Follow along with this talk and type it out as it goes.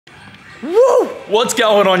Woo! What's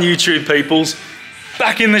going on YouTube peoples?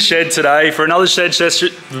 Back in the shed today for another shed session.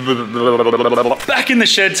 Back in the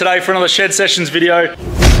shed today for another shed sessions video.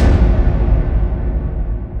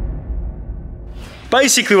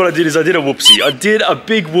 Basically what I did is I did a whoopsie. I did a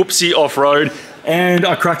big whoopsie off-road and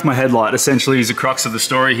I cracked my headlight. Essentially is the crux of the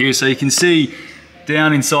story here. So you can see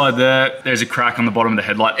down inside there, there's a crack on the bottom of the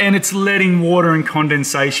headlight and it's letting water and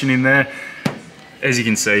condensation in there. As you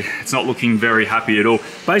can see, it's not looking very happy at all.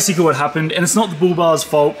 Basically what happened, and it's not the bull bar's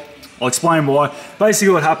fault, I'll explain why.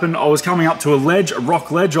 Basically what happened, I was coming up to a ledge, a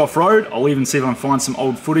rock ledge off-road. I'll even see if I can find some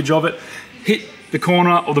old footage of it. Hit the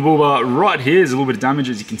corner of the bull bar right here. There's a little bit of damage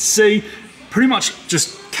as you can see. Pretty much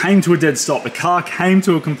just came to a dead stop. The car came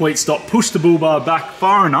to a complete stop, pushed the bull bar back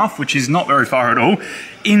far enough, which is not very far at all,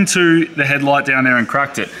 into the headlight down there and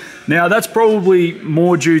cracked it. Now that's probably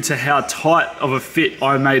more due to how tight of a fit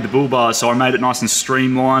I made the bull bar. So I made it nice and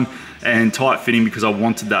streamlined and tight fitting because I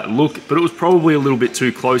wanted that look, but it was probably a little bit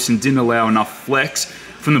too close and didn't allow enough flex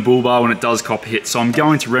from the bull bar when it does cop hit. So I'm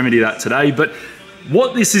going to remedy that today. But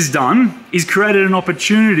what this has done is created an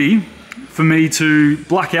opportunity for me to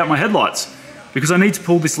black out my headlights because I need to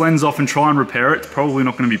pull this lens off and try and repair it. It's probably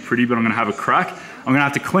not going to be pretty, but I'm going to have a crack. I'm going to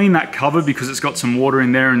have to clean that cover because it's got some water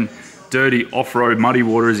in there and dirty off-road muddy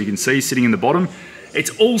water, as you can see, sitting in the bottom. It's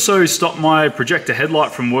also stopped my projector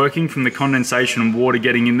headlight from working from the condensation and water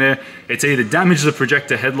getting in there. It's either damaged the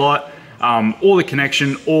projector headlight or the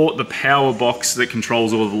connection or the power box that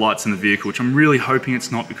controls all of the lights in the vehicle, which I'm really hoping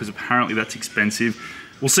it's not because apparently that's expensive.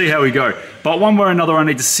 We'll see how we go. But one way or another, I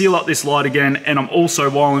need to seal up this light again, and I'm also,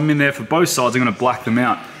 while I'm in there for both sides, I'm gonna black them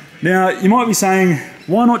out. Now, you might be saying,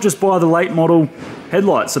 why not just buy the late model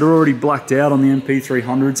headlights that are already blacked out on the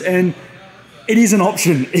NP300s? And it is an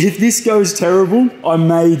option. If this goes terrible, I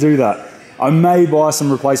may do that. I may buy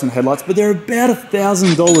some replacement headlights, but they're about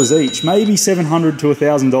 $1,000 each, maybe $700 to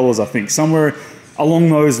 $1,000, I think, somewhere along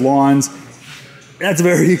those lines. That's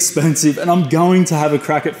very expensive, and I'm going to have a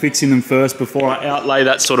crack at fixing them first before I outlay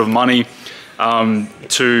that sort of money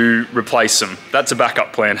to replace them. That's a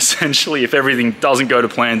backup plan, essentially, if everything doesn't go to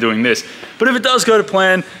plan doing this. But if it does go to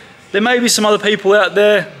plan, there may be some other people out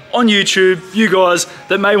there on YouTube, you guys,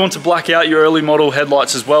 that may want to black out your early model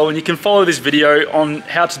headlights as well, and you can follow this video on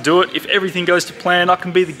how to do it. If everything goes to plan, I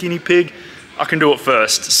can be the guinea pig. I can do it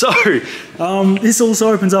first. So, this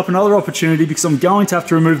also opens up another opportunity because I'm going to have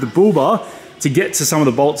to remove the bull bar to get to some of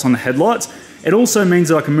the bolts on the headlights. It also means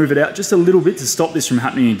that I can move it out just a little bit to stop this from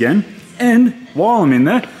happening again. And while I'm in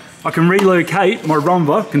there, I can relocate my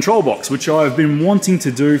Rumba control box, which I've been wanting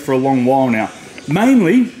to do for a long while now.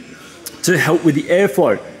 Mainly to help with the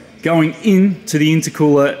airflow going into the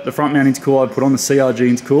intercooler, the front mount intercooler I put on, the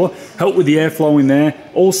CRG intercooler, help with the airflow in there,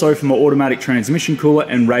 also for my automatic transmission cooler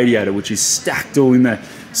and radiator, which is stacked all in there.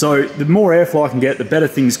 So the more airflow I can get, the better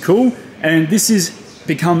things cool. And this is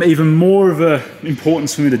become even more of a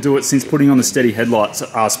importance for me to do it since putting on the steady headlights,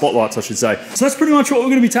 spotlights I should say. So that's pretty much what we're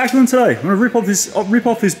going to be tackling today. I'm going to rip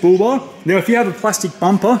off this bull bar. Now if you have a plastic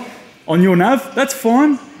bumper on your nav, that's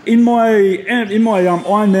fine. In my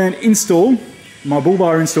Iron Man install, my bull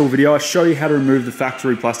bar install video, I show you how to remove the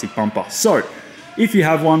factory plastic bumper. So if you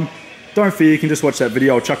have one, don't fear, you can just watch that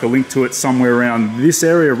video. I'll chuck a link to it somewhere around this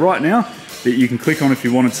area right now that you can click on if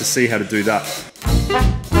you wanted to see how to do that.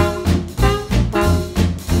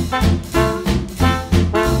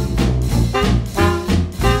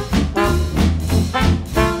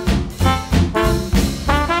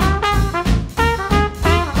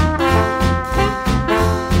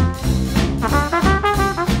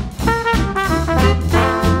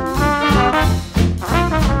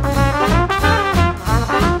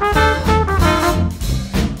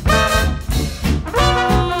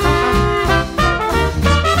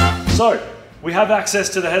 So, we have access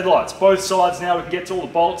to the headlights, both sides now. We can get to all the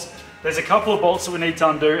bolts. There's a couple of bolts that we need to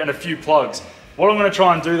undo and a few plugs. What I'm going to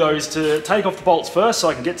try and do though is to take off the bolts first so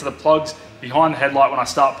I can get to the plugs behind the headlight when I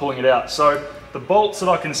start pulling it out. So the bolts that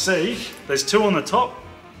I can see, there's two on the top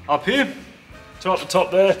up here, two up the top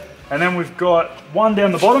there, and then we've got one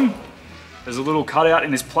down the bottom. There's a little cutout in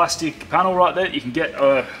this plastic panel right there that you can get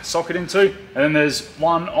a socket into, and then there's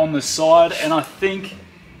one on the side, and I think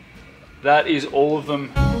that is all of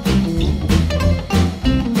them.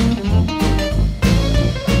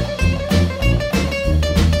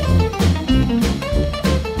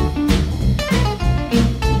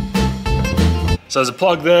 So there's a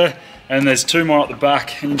plug there, and there's two more at the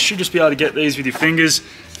back, and you should just be able to get these with your fingers.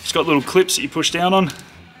 It's got little clips that you push down on.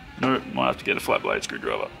 No, might have to get a flat blade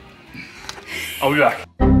screwdriver. I'll be back.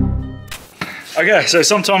 Okay, so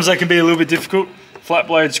sometimes they can be a little bit difficult. Flat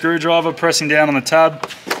blade screwdriver, pressing down on the tab,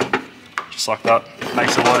 just like that,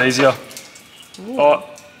 makes it a lot easier. Oh,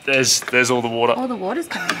 there's all the water. All the water's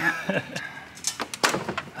coming out.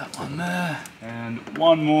 That one there, and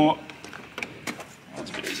one more. That's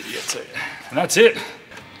a bit easy to get to. And that's it.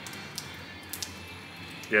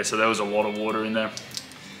 Yeah, so there was a lot of water in there.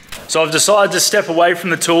 So I've decided to step away from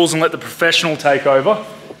the tools and let the professional take over.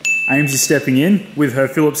 Ames is stepping in with her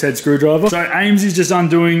Phillips head screwdriver. So Ames is just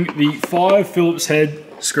undoing the 5 Phillips head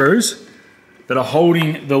screws that are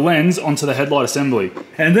holding the lens onto the headlight assembly.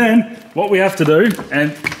 And then what we have to do,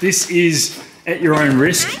 and this is at your own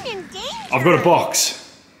risk, I've got a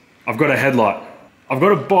box, I've got a headlight. I've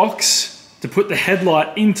got a box to put the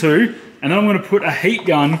headlight into, and then I'm gonna put a heat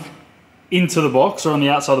gun into the box, or on the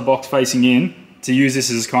outside of the box facing in, to use this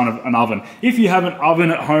as kind of an oven. If you have an oven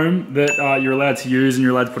at home that you're allowed to use and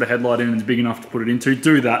you're allowed to put a headlight in and it's big enough to put it into,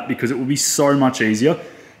 do that because it will be so much easier.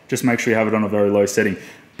 Just make sure you have it on a very low setting.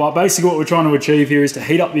 But basically what we're trying to achieve here is to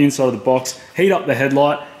heat up the inside of the box, heat up the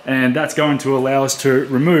headlight, and that's going to allow us to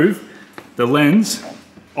remove the lens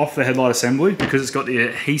off the headlight assembly because it's got the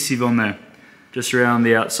adhesive on there, just around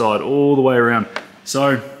the outside, all the way around.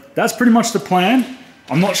 So that's pretty much the plan.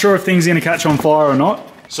 I'm not sure if things are gonna catch on fire or not.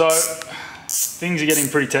 So things are getting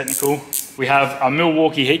pretty technical. We have a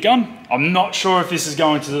Milwaukee heat gun. I'm not sure if this is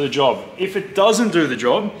going to do the job. If it doesn't do the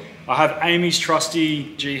job, I have Amy's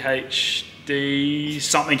trusty GHD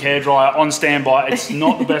something hairdryer on standby. It's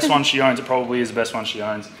not the best one she owns. It probably is the best one she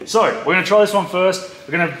owns. So we're gonna try this one first.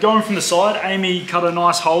 We're gonna go in from the side. Amy cut a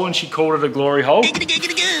nice hole and she called it a glory hole.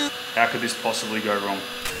 How could this possibly go wrong?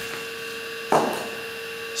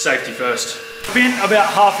 Safety first. It's been about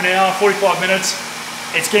half an hour, 45 minutes.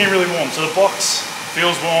 It's getting really warm. So the box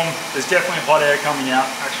feels warm. There's definitely hot air coming out,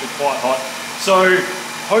 actually quite hot. So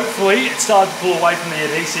hopefully it started to pull away from the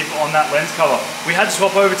adhesive on that lens cover. We had to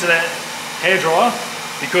swap over to that hairdryer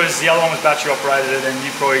because the other one was battery operated and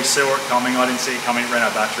you probably saw it coming. I didn't see it coming, it ran out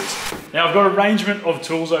of batteries. Now I've got arrangement of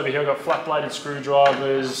tools over here. I've got flat bladed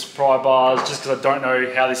screwdrivers, pry bars, just because I don't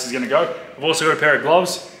know how this is gonna go. I've also got a pair of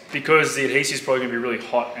gloves because the adhesive is probably gonna be really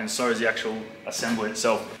hot and so is the actual assembly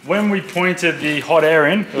itself. When we pointed the hot air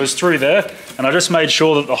in, it was through there, and I just made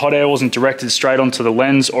sure that the hot air wasn't directed straight onto the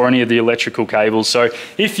lens or any of the electrical cables. So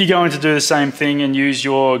if you're going to do the same thing and use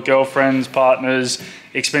your girlfriend's, partner's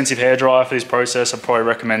expensive hairdryer for this process, I'd probably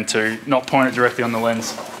recommend to not point it directly on the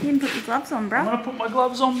lens. You didn't put your gloves on, bruh. I'm gonna put my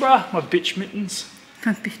gloves on, bruh. My bitch mittens.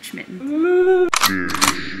 My bitch mittens.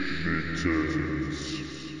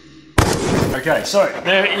 Okay, so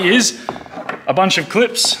there is a bunch of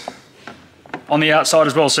clips on the outside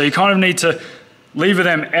as well. So you kind of need to lever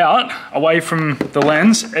them out away from the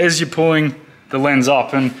lens as you're pulling the lens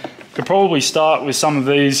up, and could probably start with some of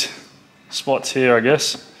these spots here, I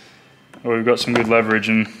guess, where we've got some good leverage,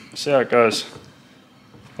 and see how it goes.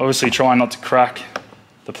 Obviously try not to crack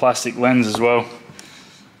the plastic lens as well.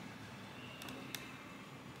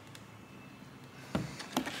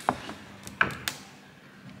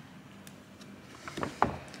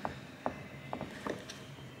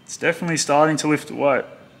 It's definitely starting to lift away.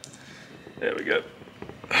 There we go.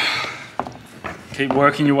 Keep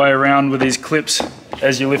working your way around with these clips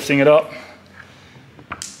as you're lifting it up.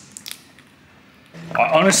 I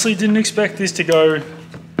honestly didn't expect this to go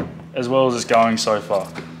as well as it's going so far.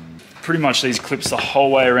 Pretty much these clips the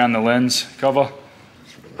whole way around the lens cover.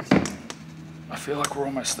 I feel like we're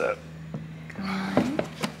almost there.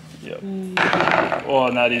 Yep. Oh,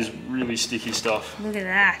 and that is really sticky stuff. Look at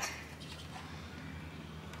that.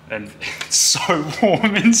 And it's so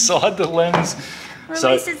warm inside the lens. Well,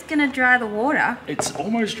 at least it's gonna dry the water. It's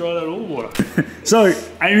almost dried out all the water. So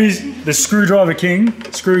Amy's the screwdriver king,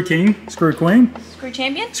 screw queen, Screw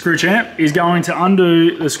champion? screw champ, is going to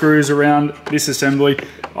undo the screws around this assembly.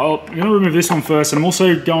 I'm gonna remove this one first. I'm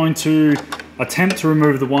also going to attempt to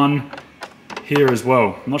remove the one here as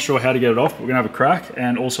well. I'm not sure how to get it off, but we're gonna have a crack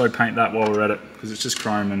and also paint that while we're at it because it's just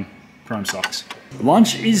chrome and chrome sucks.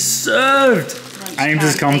 Lunch is served. Ames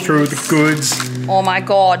has come through with the goods. Oh my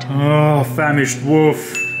God. Oh, famished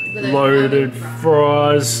wolf. Loaded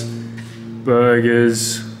fries,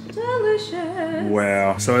 burgers. Delicious.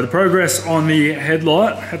 Wow. So the progress on the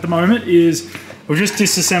headlight at the moment is we've just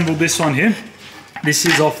disassembled this one here. This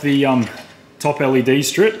is off the top LED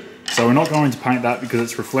strip. So we're not going to paint that because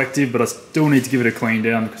it's reflective, but I still need to give it a clean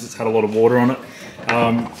down because it's had a lot of water on it.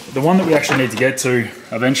 The one that we actually need to get to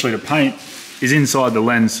eventually to paint is inside the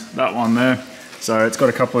lens, that one there. So it's got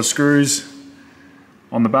a couple of screws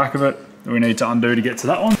on the back of it that we need to undo to get to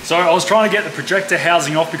that one. So I was trying to get the projector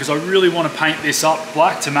housing off because I really want to paint this up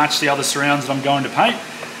black to match the other surrounds that I'm going to paint.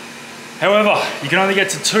 However, you can only get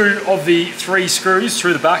to 2 of the 3 screws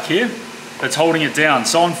through the back here that's holding it down.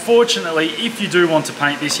 So unfortunately, if you do want to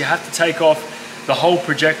paint this, you have to take off the whole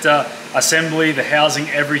projector assembly, the housing,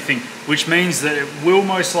 everything, which means that it will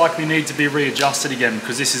most likely need to be readjusted again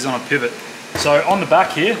because this is on a pivot. So on the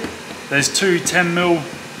back here, there's two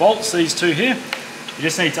 10mm bolts, these two here. You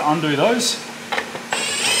just need to undo those.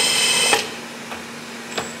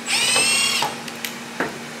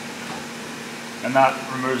 And that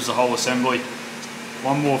removes the whole assembly.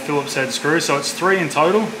 One more Phillips head screw, so it's 3 in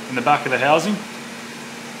total in the back of the housing.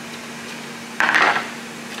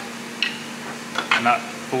 And that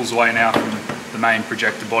pulls away now from the main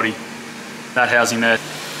projector body, that housing there.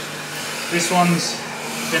 This one's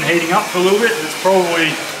been heating up for a little bit. It's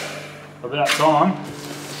probably about time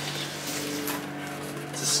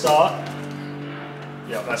to start.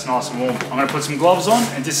 Yeah, that's nice and warm. I'm going to put some gloves on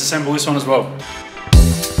and disassemble this one as well.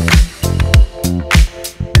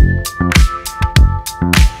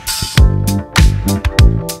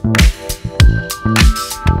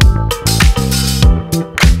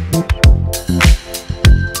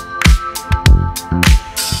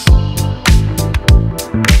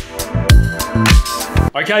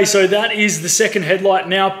 Okay, so that is the second headlight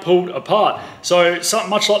now pulled apart. So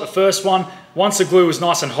much like the first one, once the glue was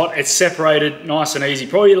nice and hot, it separated nice and easy.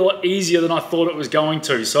 Probably a lot easier than I thought it was going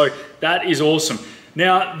to. So that is awesome.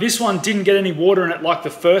 Now, this one didn't get any water in it like the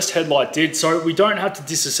first headlight did, so we don't have to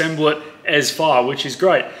disassemble it as far, which is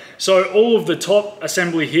great. So all of the top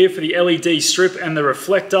assembly here for the LED strip and the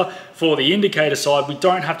reflector for the indicator side, we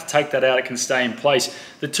don't have to take that out, it can stay in place.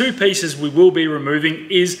 The two pieces we will be removing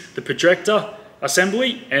is the projector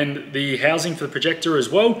assembly and the housing for the projector as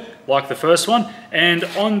well, like the first one. And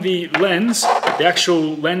on the lens, the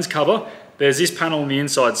actual lens cover, there's this panel on the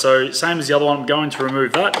inside. So same as the other one, I'm going to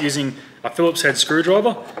remove that using a Phillips head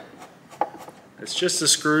screwdriver. It's just the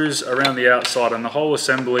screws around the outside and the whole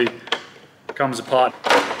assembly comes apart.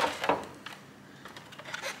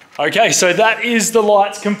 Okay, so that is the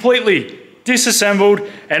lights completely disassembled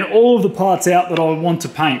and all of the parts out that I want to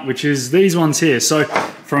paint, which is these ones here. So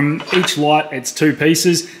from each light, it's two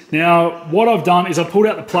pieces. Now, what I've done is I pulled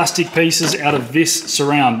out the plastic pieces out of this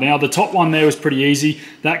surround. Now, the top one there was pretty easy.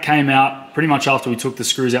 That came out pretty much after we took the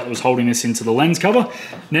screws out that was holding this into the lens cover.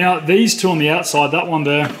 Now, these two on the outside, that one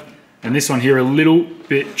there and this one here, are a little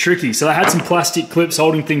bit tricky. So they had some plastic clips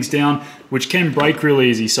holding things down, which can break real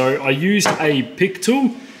easy. So I used a pick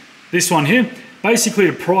tool, this one here, basically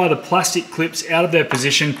to pry the plastic clips out of their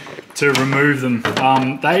position to remove them.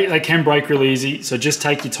 They can break really easy, so just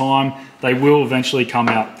take your time. They will eventually come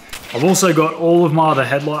out. I've also got all of my other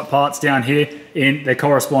headlight parts down here in their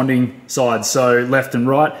corresponding sides, so left and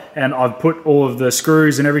right, and I've put all of the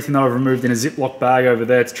screws and everything that I've removed in a Ziploc bag over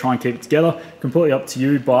there to try and keep it together. Completely up to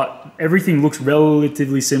you, but everything looks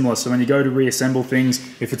relatively similar, so when you go to reassemble things,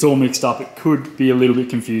 if it's all mixed up, it could be a little bit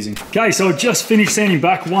confusing. Okay, so I've just finished sanding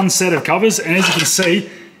back one set of covers, and as you can see,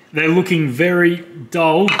 they're looking very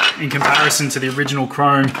dull in comparison to the original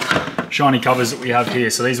chrome shiny covers that we have here.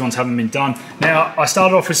 So these ones haven't been done. Now, I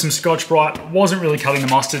started off with some Scotch-Brite, wasn't really cutting the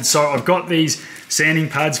mustard, so I've got these sanding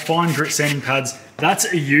pads, fine grit sanding pads.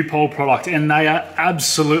 That's a U-Pole product, and they are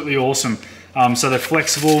absolutely awesome. So they're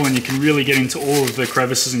flexible and you can really get into all of the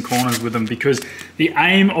crevices and corners with them, because the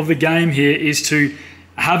aim of the game here is to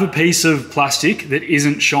have a piece of plastic that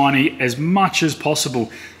isn't shiny as much as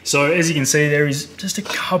possible. So as you can see, there is just a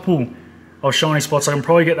couple of shiny spots. I can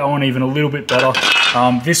probably get that one even a little bit better.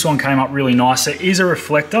 This one came up really nice. There is a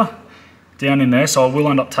reflector down in there, so I will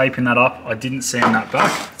end up taping that up. I didn't sand that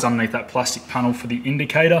back. It's underneath that plastic panel for the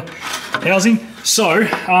indicator housing. So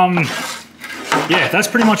yeah, that's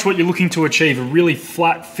pretty much what you're looking to achieve, a really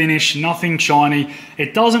flat finish, nothing shiny.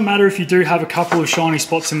 It doesn't matter if you do have a couple of shiny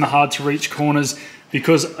spots in the hard to reach corners,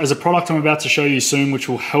 because as a product I'm about to show you soon, which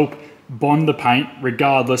will help bond the paint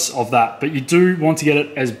regardless of that, but you do want to get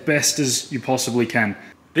it as best as you possibly can.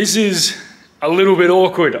 This is a little bit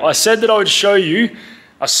awkward. I said that I would show you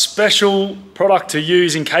a special product to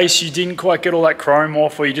use in case you didn't quite get all that chrome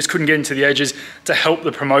off or you just couldn't get into the edges to help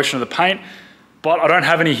the promotion of the paint, but I don't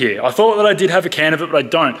have any here. I thought that I did have a can of it, but I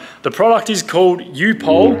don't. The product is called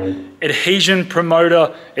U-Pole Adhesion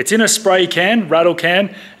Promoter. It's in a spray can, rattle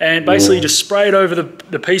can, and basically you just spray it over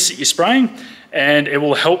the piece that you're spraying, and it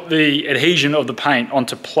will help the adhesion of the paint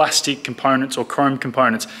onto plastic components or chrome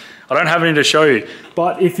components. I don't have any to show you,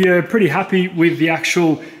 but if you're pretty happy with the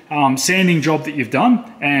actual sanding job that you've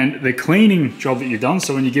done and the cleaning job that you've done,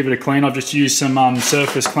 so when you give it a clean, I've just used some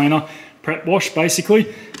surface cleaner, prep wash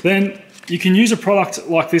basically, then you can use a product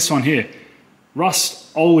like this one here,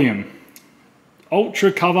 Rust-Oleum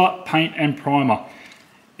Ultra Cover Paint and Primer.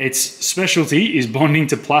 Its specialty is bonding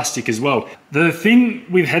to plastic as well. The thing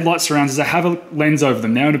with headlight surrounds is they have a lens over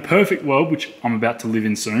them. Now in a perfect world, which I'm about to live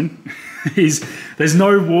in soon, is there's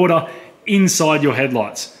no water inside your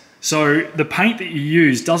headlights. So the paint that you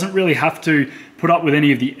use doesn't really have to put up with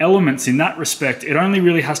any of the elements in that respect. It only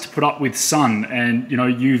really has to put up with sun and, you know,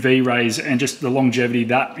 UV rays and just the longevity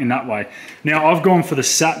that in that way. Now I've gone for the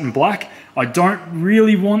satin black. I don't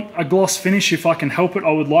really want a gloss finish. If I can help it,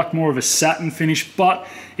 I would like more of a satin finish, but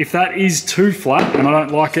if that is too flat and I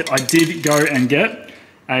don't like it, I did go and get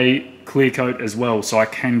a clear coat as well, so I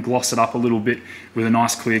can gloss it up a little bit with a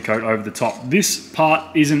nice clear coat over the top. This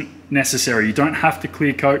part isn't necessary. You don't have to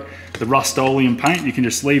clear coat the Rust-Oleum paint. You can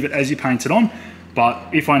just leave it as you paint it on.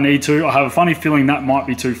 But if I need to, I have a funny feeling that might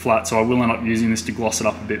be too flat, so I will end up using this to gloss it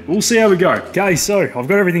up a bit. We'll see how we go. Okay, so I've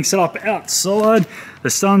got everything set up outside. The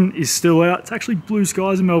sun is still out. It's actually blue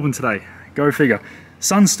skies in Melbourne today. Go figure.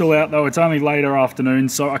 Sun's still out though, it's only later afternoon,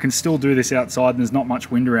 so I can still do this outside and there's not much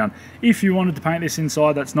wind around. If you wanted to paint this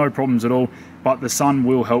inside, that's no problems at all, but the sun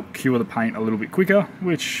will help cure the paint a little bit quicker,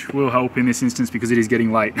 which will help in this instance because it is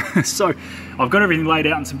getting late. So I've got everything laid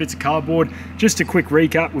out in some bits of cardboard. Just a quick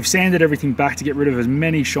recap, we've sanded everything back to get rid of as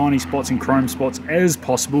many shiny spots and chrome spots as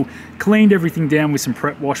possible, cleaned everything down with some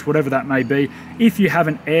prep wash, whatever that may be. If you have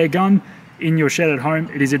an air gun in your shed at home,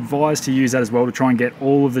 it is advised to use that as well to try and get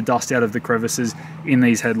all of the dust out of the crevices in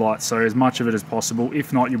these headlights, so as much of it as possible.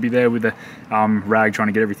 If not, you'll be there with a rag trying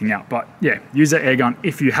to get everything out. But yeah, use that air gun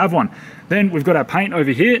if you have one. Then we've got our paint over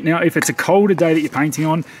here. Now if it's a colder day that you're painting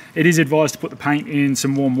on, it is advised to put the paint in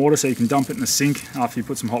some warm water, so you can dump it in the sink after you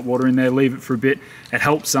put some hot water in there, leave it for a bit. It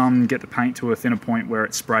helps get the paint to a thinner point where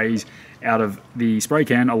it sprays out of the spray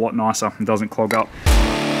can a lot nicer and doesn't clog up.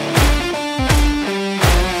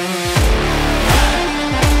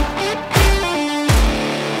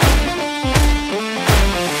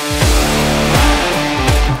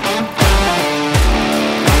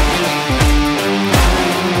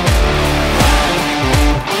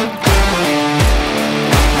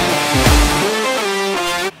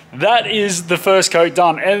 That is the first coat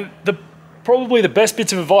done, and probably the best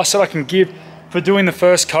bits of advice that I can give for doing the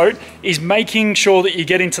first coat is making sure that you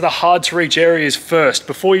get into the hard to reach areas first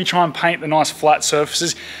before you try and paint the nice flat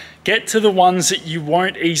surfaces. Get to the ones that you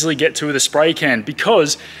won't easily get to with a spray can,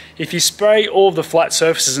 because if you spray all of the flat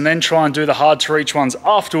surfaces and then try and do the hard to reach ones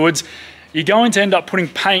afterwards, you're going to end up putting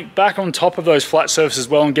paint back on top of those flat surfaces as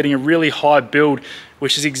well and getting a really high build,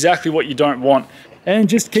 which is exactly what you don't want. And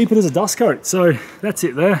just keep it as a dust coat. So that's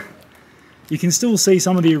it there. You can still see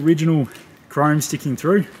some of the original chrome sticking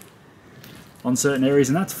through on certain areas,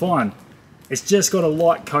 and that's fine. It's just got a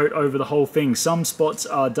light coat over the whole thing. Some spots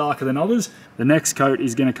are darker than others. The next coat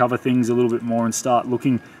is going to cover things a little bit more and start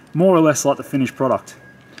looking more or less like the finished product.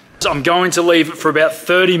 So I'm going to leave it for about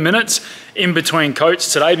 30 minutes in between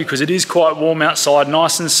coats today because it is quite warm outside,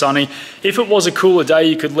 nice and sunny. If it was a cooler day,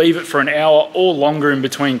 you could leave it for an hour or longer in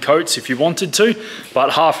between coats if you wanted to,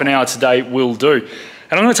 but half an hour today will do.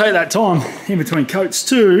 And I'm going to take that time in between coats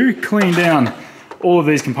to clean down all of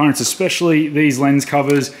these components, especially these lens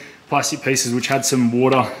covers, plastic pieces which had some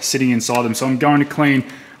water sitting inside them. So I'm going to clean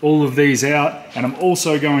all of these out, and I'm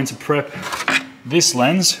also going to prep this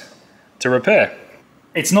lens to repair.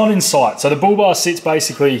 It's not in sight, so the bull bar sits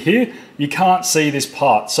basically here. You can't see this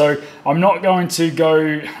part, so I'm not going to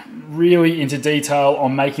go really into detail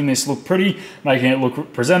on making this look pretty, making it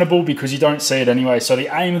look presentable, because you don't see it anyway. So the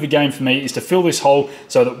aim of the game for me is to fill this hole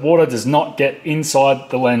so that water does not get inside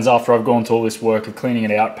the lens after I've gone to all this work of cleaning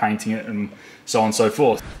it out, painting it, and so on and so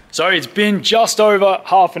forth. So it's been just over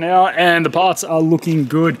half an hour and the parts are looking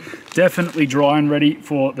good, definitely dry and ready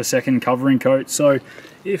for the second covering coat. So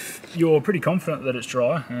if you're pretty confident that it's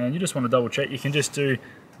dry and you just want to double check, you can just do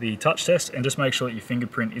the touch test and just make sure that your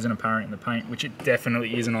fingerprint isn't apparent in the paint, which it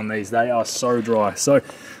definitely isn't on these. They are so dry. So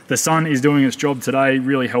the sun is doing its job today,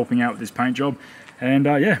 really helping out with this paint job. And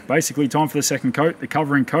yeah, basically time for the second coat, the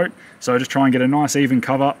covering coat. So just try and get a nice even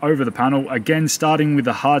cover over the panel. Again, starting with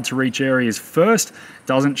the hard to reach areas first.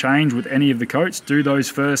 Doesn't change with any of the coats. Do those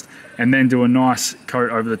first and then do a nice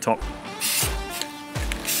coat over the top.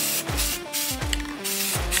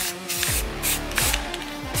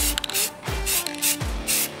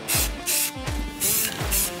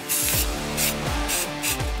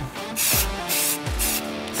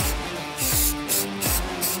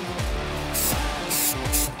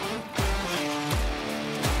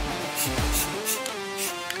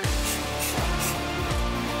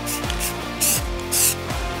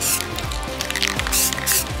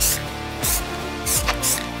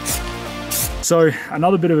 So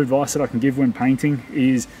another bit of advice that I can give when painting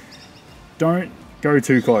is don't go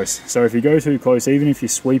too close. So if you go too close, even if you're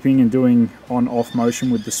sweeping and doing on-off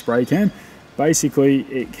motion with the spray can, basically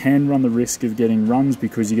it can run the risk of getting runs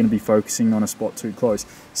because you're going to be focusing on a spot too close.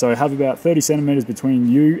 So have about 30 centimeters between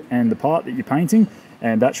you and the part that you're painting,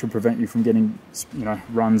 and that should prevent you from getting, you know,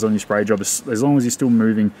 runs on your spray job as long as you're still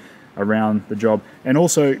moving around the job. And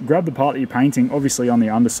also grab the part that you're painting, obviously on the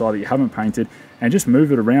underside that you haven't painted, and just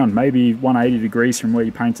move it around, maybe 180 degrees from where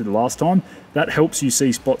you painted the last time. That helps you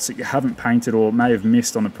see spots that you haven't painted or may have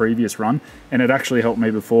missed on the previous run, and it actually helped me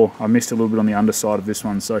before. I missed a little bit on the underside of this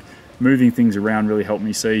one, so moving things around really helped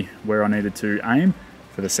me see where I needed to aim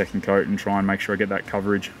for the second coat and try and make sure I get that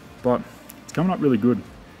coverage. But it's coming up really good.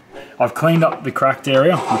 I've cleaned up the cracked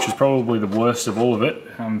area, which is probably the worst of all of it,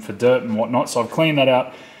 for dirt and whatnot, so I've cleaned that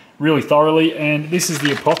out really thoroughly, and this is the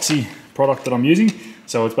epoxy product that I'm using.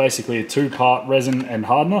 So it's basically a 2-part resin and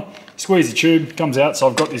hardener. Squeeze the tube, comes out. So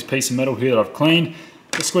I've got this piece of metal here that I've cleaned.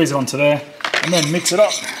 Just squeeze it onto there and then mix it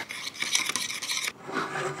up.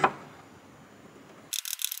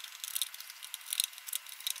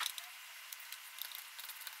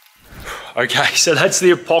 Okay, so that's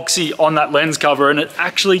the epoxy on that lens cover, and it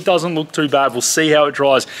actually doesn't look too bad. We'll see how it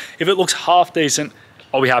dries. If it looks half decent,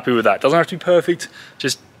 I'll be happy with that. Doesn't have to be perfect,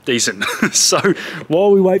 just decent. So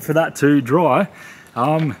while we wait for that to dry,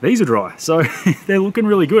 these are dry, so they're looking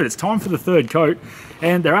really good. It's time for the third coat,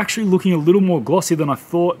 and they're actually looking a little more glossy than I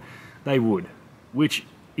thought they would, which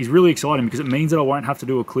is really exciting because it means that I won't have to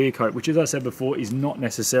do a clear coat, which, as I said before, is not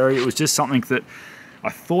necessary. It was just something that I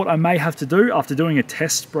thought I may have to do. After doing a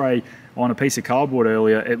test spray on a piece of cardboard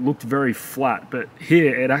earlier, it looked very flat, but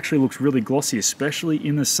here it actually looks really glossy, especially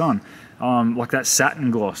in the sun. Like that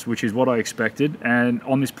satin gloss, which is what I expected, and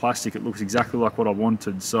on this plastic it looks exactly like what I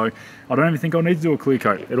wanted. So I don't even think I'll need to do a clear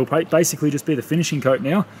coat. It'll basically just be the finishing coat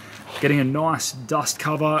now, getting a nice dust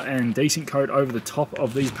cover and decent coat over the top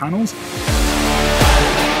of these panels.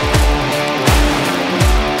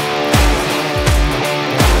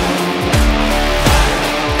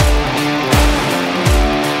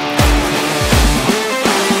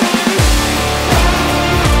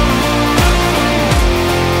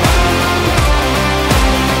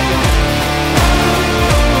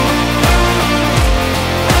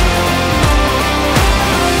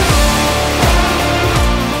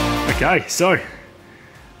 Okay, so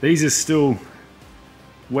these are still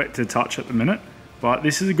wet to touch at the minute, but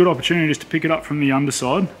this is a good opportunity just to pick it up from the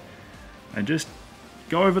underside and just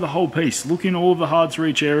go over the whole piece. Look in all of the hard to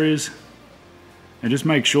reach areas and just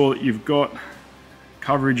make sure that you've got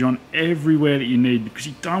coverage on everywhere that you need, because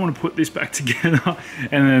you don't want to put this back together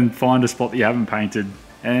and then find a spot that you haven't painted.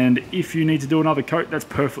 And if you need to do another coat, that's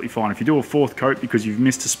perfectly fine. If you do a fourth coat because you've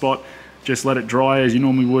missed a spot, just let it dry as you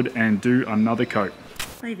normally would and do another coat.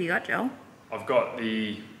 What have you got, Joel? I've got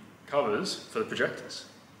the covers for the projectors,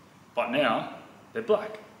 but now they're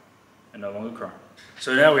black and no longer chrome.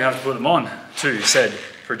 So now we have to put them on to said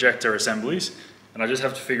projector assemblies, and I just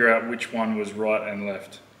have to figure out which one was right and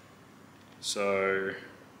left. So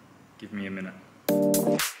give me a minute.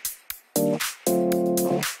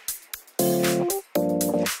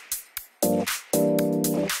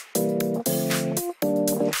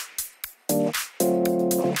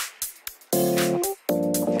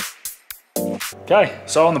 Okay,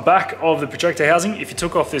 so on the back of the projector housing, if you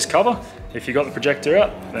took off this cover, if you got the projector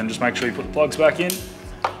out, then just make sure you put the plugs back in.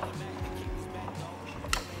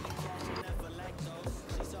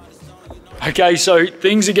 Okay, so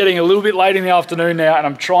things are getting a little bit late in the afternoon now, and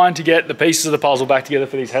I'm trying to get the pieces of the puzzle back together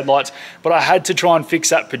for these headlights, but I had to try and fix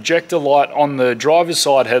that projector light on the driver's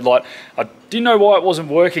side headlight. I didn't know why it wasn't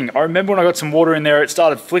working. I remember when I got some water in there, it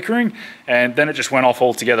started flickering, and then it just went off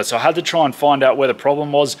altogether. So I had to try and find out where the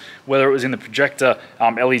problem was, whether it was in the projector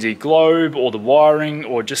LED globe or the wiring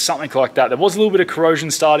or just something like that. There was a little bit of corrosion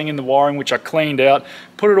starting in the wiring, which I cleaned out,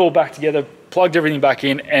 put it all back together, plugged everything back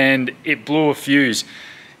in, and it blew a fuse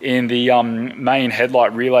in the main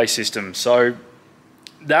headlight relay system. So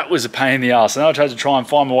that was a pain in the ass. And I had to try and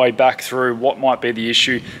find my way back through what might be the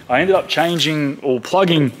issue. I ended up changing or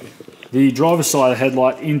plugging the driver's side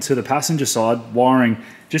headlight into the passenger side wiring,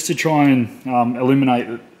 just to try and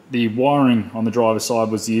eliminate the wiring on the driver's side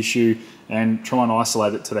was the issue, and try and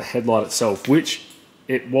isolate it to the headlight itself, which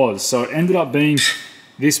it was. So it ended up being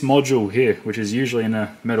this module here, which is usually in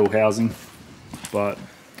a metal housing, but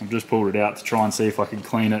I've just pulled it out to try and see if I can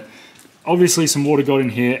clean it. Obviously some water got in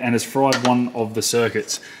here and has fried one of the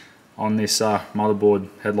circuits on this motherboard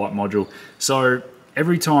headlight module. So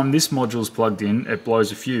every time this module is plugged in, it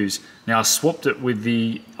blows a fuse. Now I swapped it with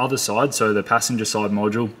the other side, so the passenger side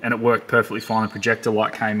module, and it worked perfectly fine. The projector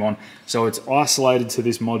light came on. So it's isolated to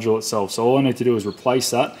this module itself. So all I need to do is replace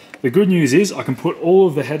that. The good news is I can put all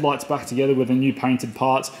of the headlights back together with the new painted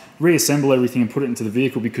parts, reassemble everything and put it into the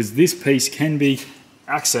vehicle, because this piece can be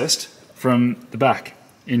accessed from the back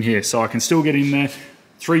in here. So I can still get in there,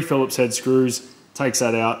 3 Phillips head screws, takes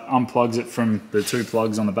that out, unplugs it from the 2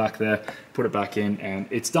 plugs on the back there, put it back in, and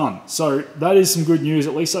it's done. So that is some good news.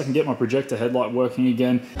 At least I can get my projector headlight working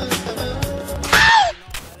again.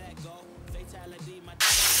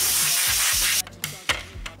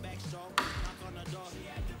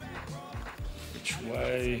 Which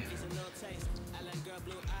way?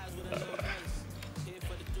 That way.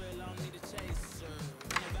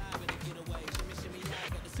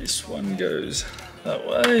 This one goes that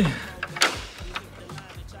way.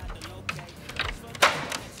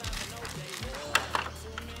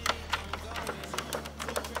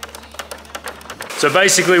 So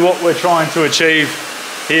basically what we're trying to achieve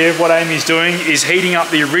here, what Amy's doing is heating up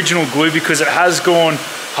the original glue because it has gone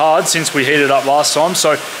hard since we heated it up last time.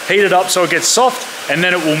 So heat it up so it gets soft, and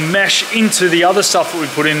then it will mesh into the other stuff that we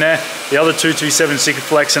put in there, the other 227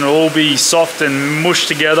 Sikaflex, and it'll all be soft and mushed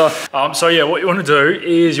together. So yeah, what you want to do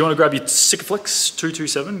is you want to grab your Sikaflex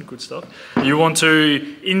 227, good stuff. You want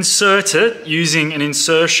to insert it using an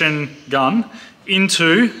insertion gun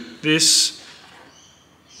into this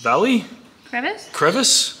valley.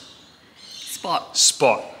 Crevice?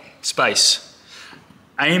 Space.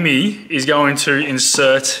 Amy is going to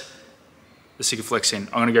insert the Sikaflex in.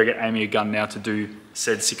 I'm going to go get Amy a gun now to do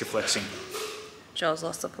said Sikaflexing. Joel's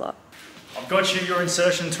lost the plot. I've got you your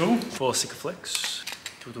insertion tool for Sikaflex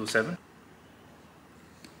 227.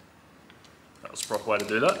 That was the proper way to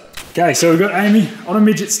do that. Okay, so we've got Amy on a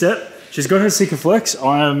midget step. She's got her Sikaflex.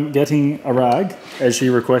 I am getting a rag as she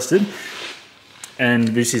requested, and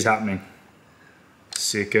this is happening.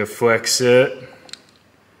 Sikaflex it.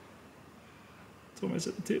 It's almost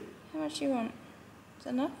at the tip. How much do you want? Is that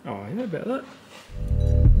enough? Oh, yeah, about that.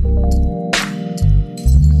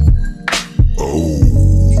 Oh,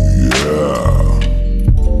 yeah.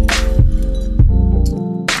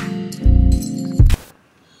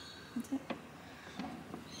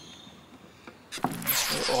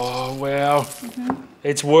 Oh, wow.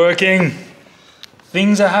 It's working.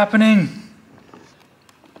 Things are happening.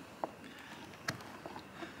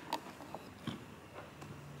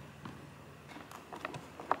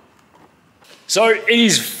 So it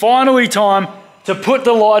is finally time to put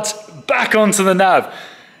the lights back onto the nav.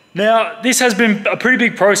 Now, this has been a pretty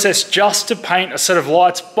big process just to paint a set of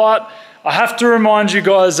lights, but I have to remind you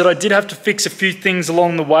guys that I did have to fix a few things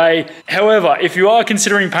along the way. However, if you are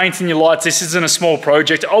considering painting your lights, this isn't a small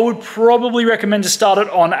project. I would probably recommend to start it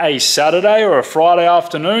on a Saturday or a Friday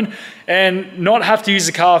afternoon and not have to use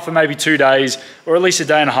the car for maybe 2 days or at least a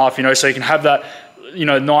day and a half, you know, so you can have that, you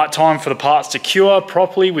know, night time for the parts to cure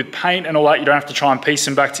properly with paint and all that. You don't have to try and piece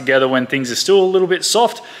them back together when things are still a little bit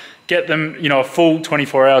soft. Get them, you know, a full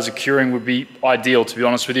 24 hours of curing would be ideal, to be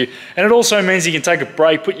honest with you. And it also means you can take a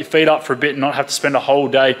break, put your feet up for a bit and not have to spend a whole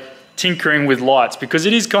day tinkering with lights, because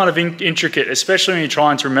it is kind of intricate, especially when you're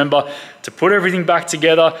trying to remember to put everything back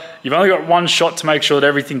together. You've only got one shot to make sure that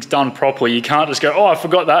everything's done properly. You can't just go, oh, I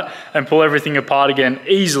forgot that, and pull everything apart again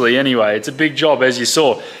easily anyway. It's a big job, as you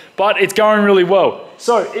saw, but it's going really well.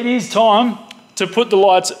 So it is time to put the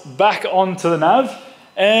lights back onto the nav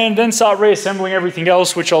and then start reassembling everything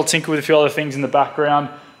else, which I'll tinker with a few other things in the background,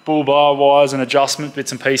 bull bar wires and adjustment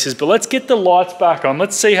bits and pieces. But let's get the lights back on.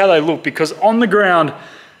 Let's see how they look, because on the ground,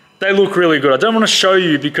 they look really good. I don't want to show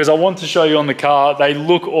you because I want to show you on the car. They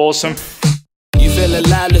look awesome. You feel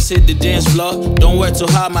alive, let's hit the dance floor. Don't work too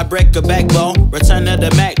hard, might break a backbone. Return to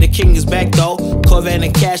the Mac, the king is back though. Corvette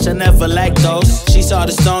and cash, I never lack those. She saw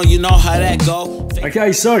the stone, you know how that go.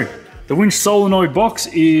 Okay, so the winch solenoid box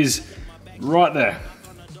is right there.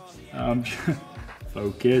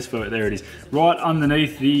 Focus, there it is. Right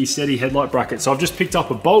underneath the steady headlight bracket. So I've just picked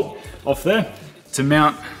up a bolt off there to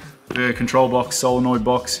mount the control box, solenoid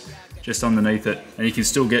box, just underneath it. And you can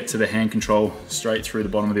still get to the hand control straight through the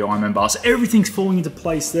bottom of the Ironman bar. So everything's falling into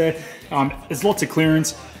place there. There's lots of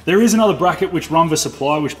clearance. There is another bracket which runs the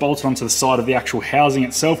supply, which bolted onto the side of the actual housing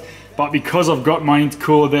itself. But because I've got my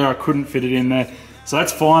intercooler there, I couldn't fit it in there. So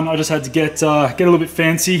that's fine. I just had to get a little bit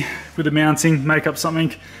fancy with the mounting, make up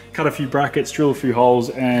something, cut a few brackets, drill a few holes,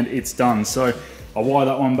 and it's done. So I'll wire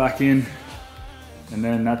that one back in, and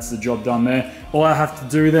then that's the job done there. All I have to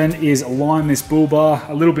do then is align this bull bar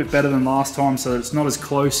a little bit better than last time so that it's not as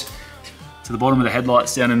close to the bottom of the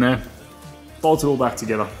headlights down in there. Bolt it all back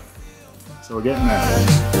together. So we're getting there.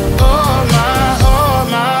 Oh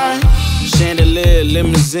my, chandelier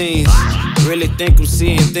limousines. Really think I'm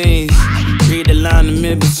seeing things. Read the line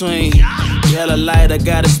in between. Yellow light, I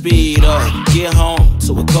gotta speed up. Get home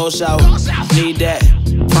to a cold shower. Need that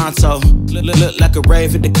pronto. Look like a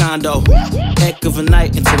rave at the condo. Heck of a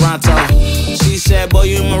night in Toronto. She said, boy,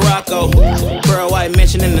 you in Morocco. Pearl white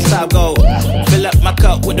mention in the top gold. Fill up my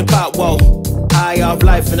cup with the pop, whoa. High off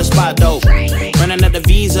life in the spot, though. Running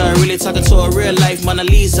really talking to a real life Mona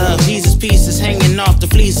Lisa. Jesus pieces hanging off the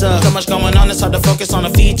fleece. So much going on, it's hard to focus on the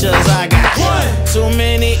features. I got too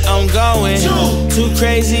many, I'm going too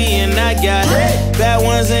crazy, and I got bad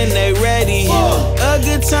ones and they ready. A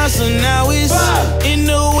good time, so now it's in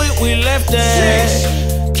the way we left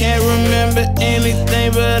at. Can't remember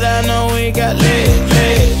anything, but I know we got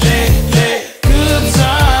lit.